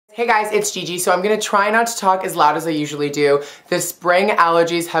Hey guys, it's Gigi. So I'm gonna try not to talk as loud as I usually do. The spring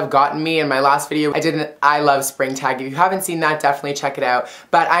allergies have gotten me. In my last video, I did an I love spring tag. If you haven't seen that, definitely check it out.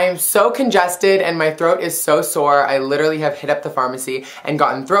 But I am so congested and my throat is so sore. I literally have hit up the pharmacy and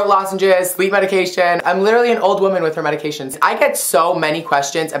gotten throat lozenges, sleep medication. I'm literally an old woman with her medications. I get so many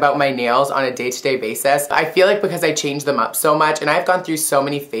questions about my nails on a day-to-day basis. I feel like because I change them up so much, and I've gone through so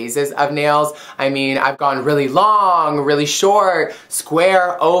many phases of nails. I mean, I've gone really long, really short,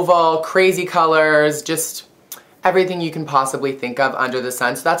 square, oval, crazy colors, just everything you can possibly think of under the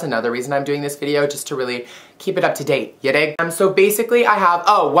sun. So that's another reason I'm doing this video, just to really keep it up to date, you dig? So basically I have,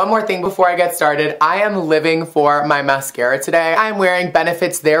 one more thing before I get started. I am living for my mascara today. I'm wearing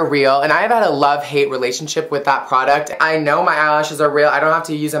Benefits They're Real, and I have had a love-hate relationship with that product. I know my eyelashes are real. I don't have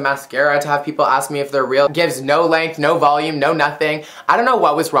to use a mascara to have people ask me if they're real. It gives no length, no volume, no nothing. I don't know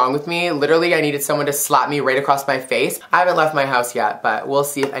what was wrong with me. Literally, I needed someone to slap me right across my face. I haven't left my house yet, but we'll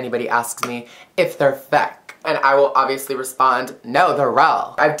see if anybody asks me if they're fake. And I will obviously respond, no, they're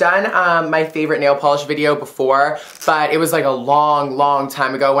real. I've done my favorite nail polish video before, but it was like a long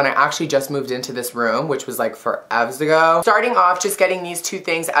time ago when I actually just moved into this room, which was like forever ago. Starting off, just getting these two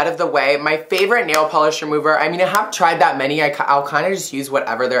things out of the way. My favorite nail polish remover, I mean, I haven't tried that many. I'll kind of just use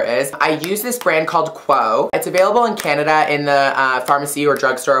whatever there is. I use this brand called Quo. It's available in Canada in the pharmacy or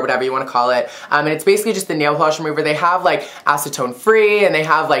drugstore or whatever you want to call it. And it's basically just the nail polish remover. They have like acetone free and they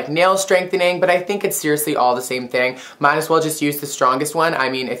have like nail strengthening, but I think it's seriously all the same thing. Might as well just use the strongest one. I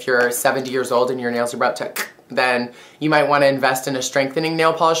mean, if you're 70 years old and your nails are about to then you might want to invest in a strengthening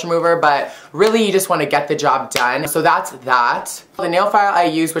nail polish remover, but really you just want to get the job done. So that's that. The nail file I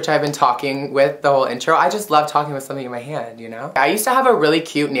use, which I've been talking with the whole intro, I just love talking with something in my hand, you know? I used to have a really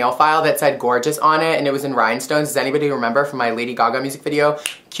cute nail file that said gorgeous on it, and it was in rhinestones. Does anybody remember from my Lady Gaga music video?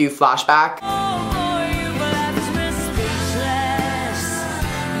 Cue flashback.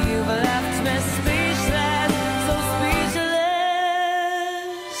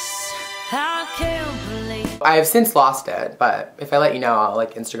 I have since lost it, but if I let you know, I'll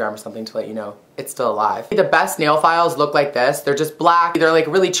like Instagram or something to let you know it's still alive. The best nail files look like this. They're just black. They're like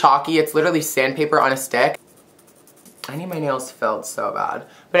really chalky. It's literally sandpaper on a stick. I need my nails filled so bad.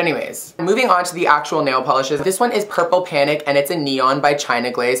 But anyways, moving on to the actual nail polishes. This one is Purple Panic and it's a neon by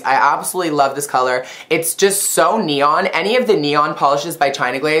China Glaze. I absolutely love this color. It's just so neon. Any of the neon polishes by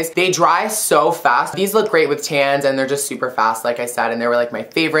China Glaze, they dry so fast. These look great with tans and they're just super fast, like I said, and they were like my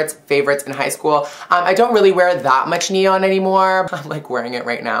favorites in high school. I don't really wear that much neon anymore. I'm like wearing it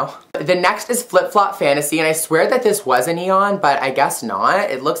right now. The next is Flip Flop Fantasy, and I swear that this was a neon, but I guess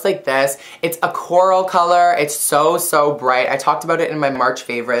not. It looks like this. It's a coral color. It's so bright. I talked about it in my March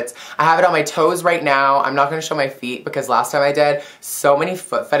favorites. I have it on my toes right now. I'm not going to show my feet because last time I did, so many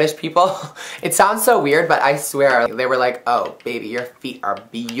foot fetish people. It sounds so weird, but I swear, they were like, oh, baby, your feet are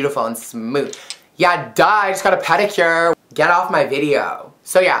beautiful and smooth. Yeah, duh, I just got a pedicure. Get off my video.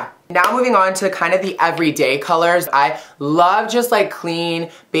 So yeah. Now moving on to kind of the everyday colors. I love just like clean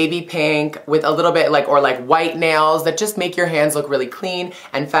baby pink with a little bit like, or like white nails that just make your hands look really clean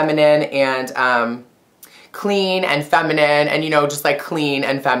and feminine and and you know, just like clean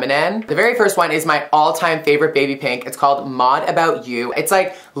and feminine. The very first one is my all-time favorite baby pink. It's called Mod About You. It's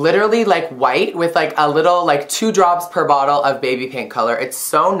like literally like white with like a little like 2 drops per bottle of baby pink color. It's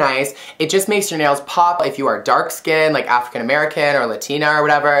so nice. It just makes your nails pop. If you are dark skinned, like African American or Latina or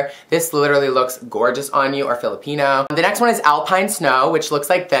whatever, this literally looks gorgeous on you, or Filipino. The next one is Alpine Snow, which looks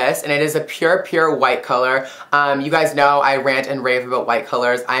like this, and it is a pure white color. You guys know I rant and rave about white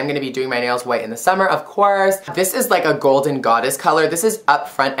colors. I'm gonna be doing my nails white in the summer, of course. This is like a golden goddess color. This is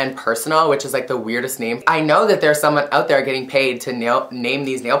Upfront and Personal, which is like the weirdest name. I know that there's someone out there getting paid to name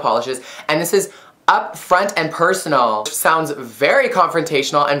these nail polishes, and this is Upfront and Personal, which sounds very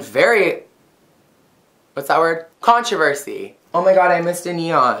confrontational and very, what's that word? Controversy. Oh my god, I missed a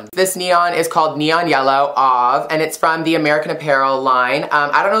neon. This neon is called Neon Yellow Ov, and it's from the American Apparel line.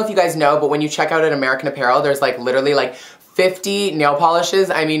 I don't know if you guys know, but when you check out an American Apparel, there's like literally like 50 nail polishes.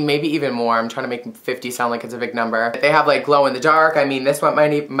 I mean, maybe even more. I'm trying to make 50 sound like it's a big number. They have like glow in the dark. I mean, this one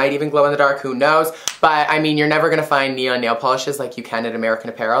might even glow in the dark, who knows? But I mean, you're never gonna find neon nail polishes like you can at American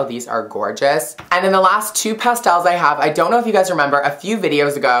Apparel. These are gorgeous. And then the last 2 pastels I have, I don't know if you guys remember, a few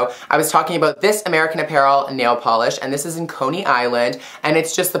videos ago, I was talking about this American Apparel nail polish, and this is in Coney Island, and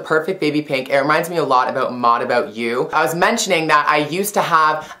it's just the perfect baby pink. It reminds me a lot about Mod About You. I was mentioning that I used to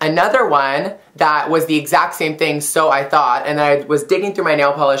have another one that was the exact same thing, so I thought thought, and then I was digging through my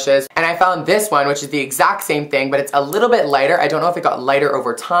nail polishes and I found this one, which is the exact same thing, but it's a little bit lighter. I don't know if it got lighter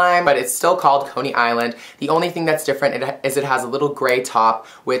over time, but it's still called Coney Island. The only thing that's different is it has a little gray top,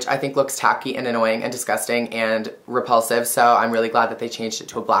 which I think looks tacky and annoying and disgusting and repulsive, so I'm really glad that they changed it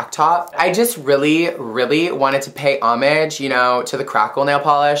to a black top. I just really wanted to pay homage, you know, to the Crackle nail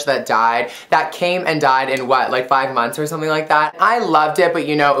polish that died. That came and died in what, like 5 months or something like that. I loved it, but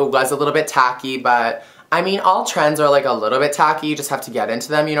you know, it was a little bit tacky, but I mean, all trends are like a little bit tacky, you just have to get into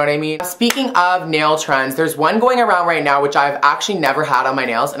them, you know what I mean? Speaking of nail trends, there's one going around right now which I've actually never had on my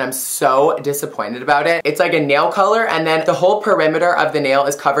nails and I'm so disappointed about it. It's like a nail color and then the whole perimeter of the nail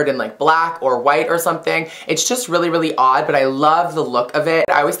is covered in like black or white or something. It's just really odd, but I love the look of it.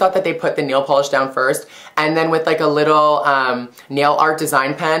 I always thought that they put the nail polish down first and then with like a little nail art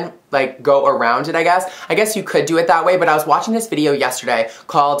design pen, like go around it, I guess. I guess you could do it that way, but I was watching this video yesterday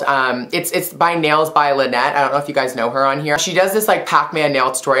called, it's by Nails by Lynette. I don't know if you guys know her on here. She does this like Pac-Man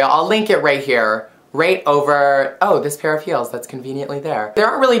nail tutorial. I'll link it right here. Right over, oh, this pair of heels, that's conveniently there. There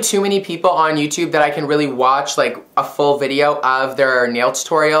aren't really too many people on YouTube that I can really watch like a full video of their nail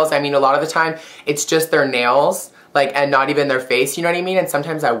tutorials. I mean, a lot of the time, it's just their nails. Like, and not even their face, you know what I mean? And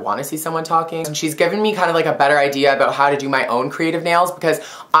sometimes I want to see someone talking. And she's given me kind of like a better idea about how to do my own creative nails because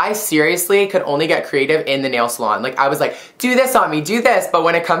I seriously could only get creative in the nail salon. Like, I was like, do this on me, do this. But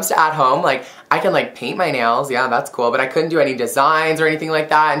when it comes to at home, like, I can like paint my nails, yeah, that's cool, but I couldn't do any designs or anything like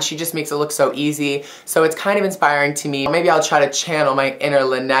that, and she just makes it look so easy. So it's kind of inspiring to me. Maybe I'll try to channel my inner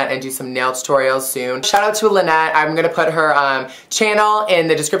Lynette and do some nail tutorials soon. Shout out to Lynette. I'm gonna put her channel in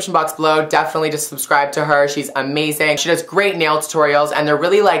the description box below. Definitely just subscribe to her. She's amazing. She does great nail tutorials, and they're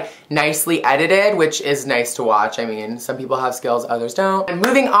really like nicely edited, which is nice to watch. I mean, some people have skills, others don't. And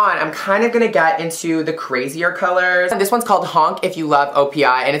moving on, I'm kind of gonna get into the crazier colors. This one's called Honk If You Love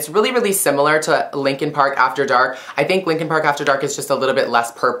OPI, and it's really similar to Linkin Park After Dark. I think Linkin Park After Dark is just a little bit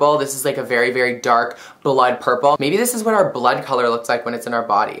less purple. This is like a very dark blood purple. Maybe this is what our blood color looks like when it's in our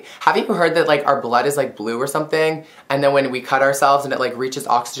body. Have you heard that like our blood is like blue or something, and then when we cut ourselves and it like reaches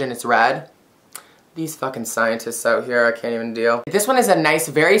oxygen, it's red? These fucking scientists out here, I can't even deal. This one is a nice,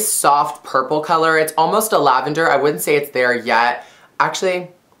 very soft purple color. It's almost a lavender. I wouldn't say it's there yet. Actually,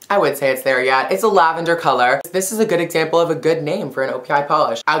 I would say it's there yet. It's a lavender color. This is a good example of a good name for an OPI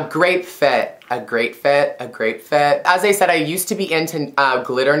polish. A great fit. A great fit, a great fit. As I said, I used to be into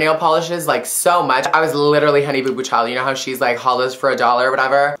glitter nail polishes like so much. I was literally Honey Boo Boo Child. You know how she's like hollows for $1 or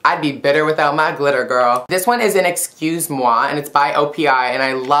whatever? I'd be bitter without my glitter, girl. This one is an Excuse Moi and it's by OPI and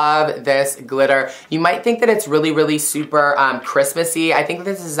I love this glitter. You might think that it's really super Christmassy. I think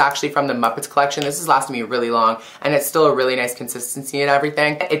this is actually from the Muppets collection. This has lasted me really long and it's still a really nice consistency and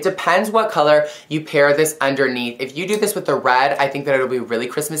everything. It depends what color you pair this underneath. If you do this with the red, I think that it'll be really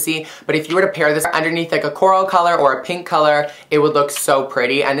Christmassy, but if you were to pair this underneath like a coral color or a pink color, it would look so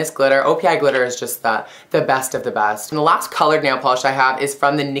pretty. And this glitter, OPI glitter, is just the best of the best. And the last colored nail polish I have is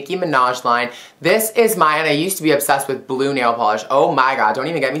from the Nicki Minaj line. This is mine. I used to be obsessed with blue nail polish. Oh my god, don't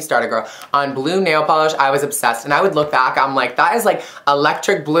even get me started, girl. On blue nail polish, I was obsessed. And I would look back, I'm like, that is like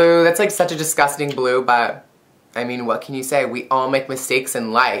electric blue. That's like such a disgusting blue, but I mean, what can you say? We all make mistakes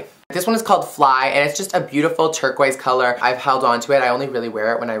in life. This one is called Fly, and it's just a beautiful turquoise color. I've held on to it. I only really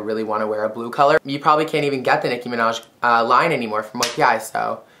wear it when I really want to wear a blue color. You probably can't even get the Nicki Minaj line anymore from OPI,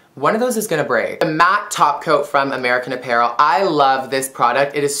 so one of those is gonna break. The matte top coat from American Apparel. I love this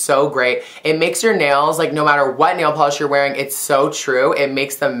product. It is so great. It makes your nails, like no matter what nail polish you're wearing, it's so true. It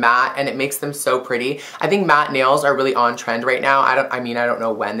makes them matte and it makes them so pretty. I think matte nails are really on trend right now. I don't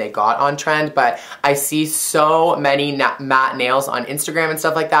know when they got on trend, but I see so many matte nails on Instagram and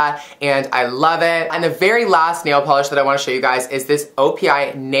stuff like that, and I love it. And the very last nail polish that I wanna show you guys is this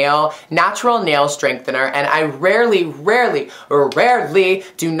OPI Natural Nail Strengthener, and I rarely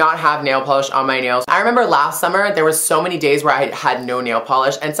do not have nail polish on my nails. I remember last summer there was so many days where I had no nail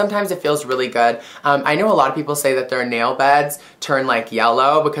polish, and sometimes it feels really good. I know a lot of people say that their nail beds turn like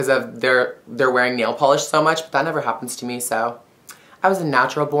yellow because of they're wearing nail polish so much, but that never happens to me, so I was a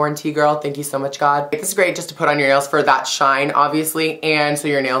natural born tea girl. Thank you so much, God. This is great just to put on your nails for that shine, obviously, and so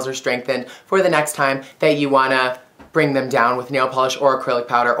your nails are strengthened for the next time that you wanna bring them down with nail polish or acrylic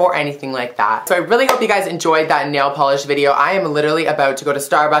powder or anything like that. So I really hope you guys enjoyed that nail polish video. I am literally about to go to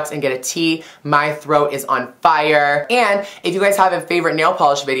Starbucks and get a tea. My throat is on fire. And if you guys have a favorite nail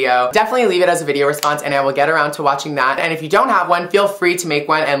polish video, definitely leave it as a video response and I will get around to watching that. And if you don't have one, feel free to make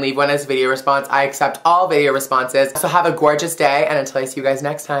one and leave one as a video response. I accept all video responses. So have a gorgeous day, and until I see you guys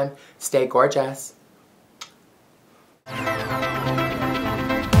next time, stay gorgeous.